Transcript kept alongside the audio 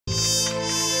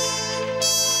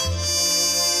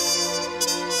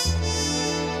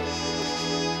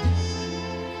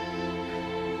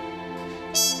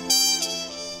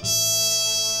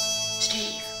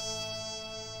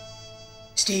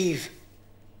Steve,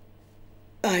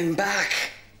 I'm back.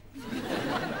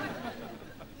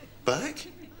 Back?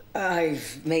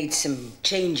 I've made some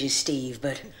changes, Steve,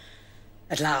 but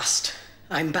at last,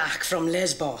 I'm back from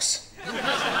Lesbos.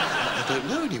 I don't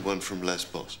know anyone from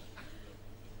Lesbos.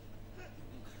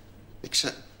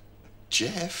 Except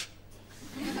Jeff.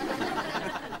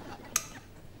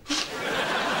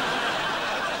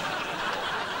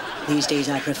 These days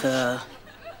I prefer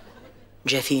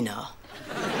Jeffina.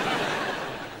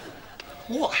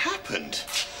 What happened?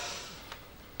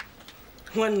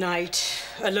 One night,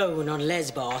 alone on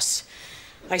Lesbos,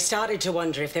 I started to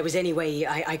wonder if there was any way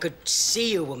I could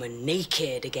see a woman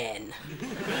naked again.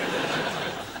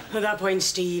 At that point,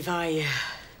 Steve, I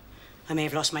may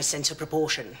have lost my sense of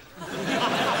proportion.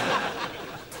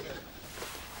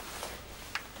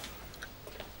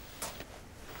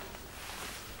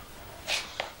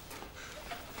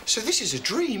 So this is a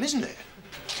dream, isn't it?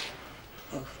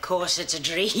 Of course it's a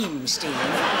dream, Steve.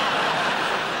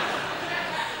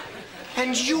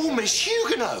 And you're Miss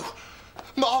Huguenot,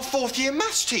 our fourth-year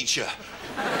maths teacher.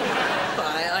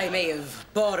 I may have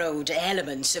borrowed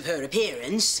elements of her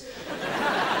appearance.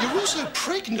 You're also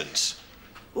pregnant.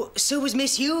 Well, so was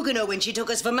Miss Huguenot when she took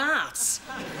us for maths.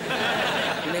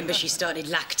 Remember, she started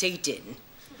lactating.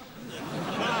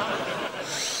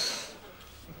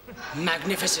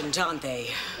 Magnificent, aren't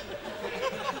they?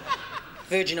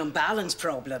 Virgin unbalance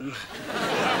problem.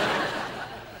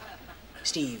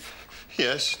 Steve.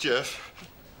 Yes, Jeff.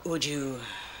 Would you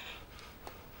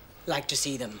like to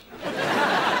see them?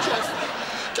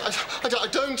 Jeff, I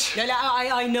don't... No,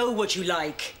 I know what you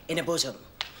like in a bosom.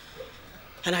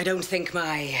 And I don't think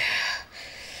my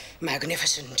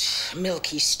magnificent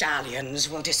milky stallions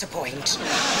will disappoint.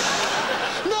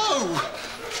 No!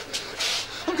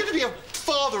 I'm going to be a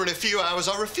father in a few hours.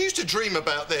 I refuse to dream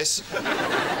about this.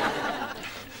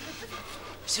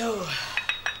 So,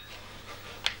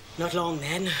 not long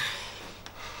then.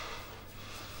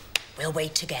 We'll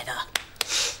wait together.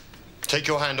 Take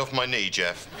your hand off my knee,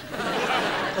 Jeff.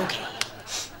 Okay.